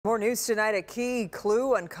More news tonight. A key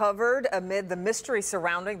clue uncovered amid the mystery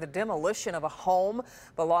surrounding the demolition of a home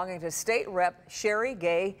belonging to State Rep. Sherry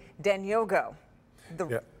Gay Danyogo.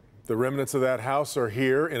 The remnants of that house are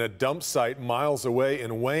here in a dump site miles away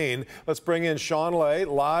in Wayne. Let's bring in Sean Lay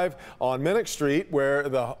live on Minnick Street where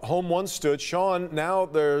the home once stood. Sean, now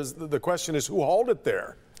the question is who hauled it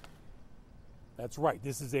there? That's right.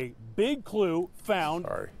 This is a big clue found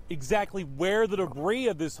exactly where the debris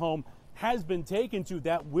of this home has been taken to.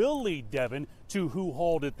 That will lead Devin to who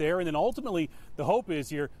hauled it there. And then ultimately the hope is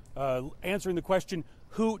here answering the question,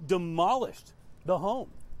 who demolished the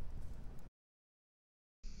home?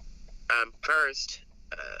 First,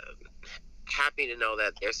 happy to know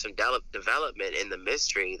that there's some development in the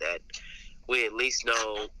mystery, that we at least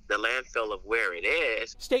know the landfill of where it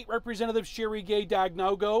is. State Representative Sherry Gay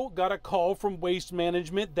Danyogo got a call from Waste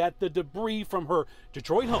Management that the debris from her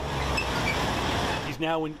Detroit home is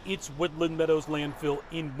now in its Woodland Meadows landfill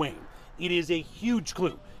in Wayne. It is a huge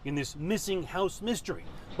clue in this missing house mystery,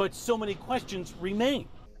 but so many questions remain.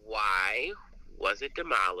 Why was it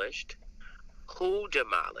demolished? Who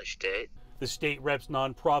demolished it? The state rep's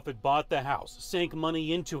nonprofit bought the house, sank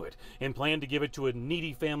money into it, and planned to give it to a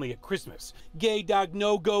needy family at Christmas. Gay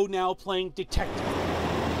Danyogo now playing detective,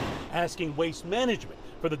 asking Waste Management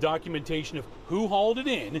for the documentation of who hauled it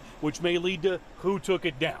in, which may lead to who took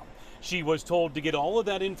it down. She was told to get all of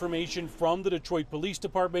that information from the Detroit Police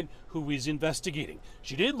Department, who is investigating.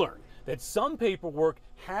 She did learn that some paperwork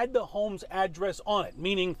had the home's address on it,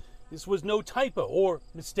 meaning this was no typo or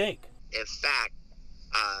mistake. In fact,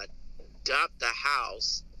 dubbed the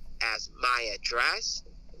house as my address.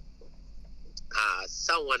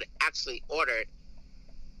 Someone actually ordered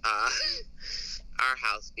our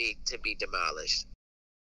house to be demolished.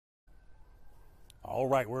 All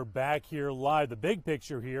right, we're back here live. The big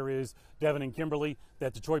picture here is, Devin and Kimberly,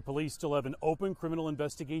 that Detroit police still have an open criminal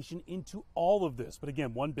investigation into all of this. But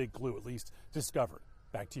again, one big clue at least discovered.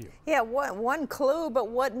 Back to you. Yeah, one clue, but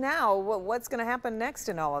what now? What's going to happen next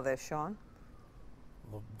in all of this, Sean?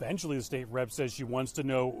 Well, eventually, the state rep says she wants to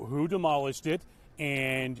know who demolished it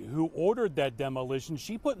and who ordered that demolition.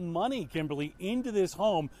 She put money, Kimberly, into this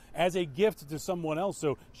home as a gift to someone else,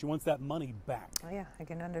 so she wants that money back. Oh, yeah, I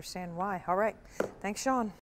can understand why. All right. Thanks, Sean.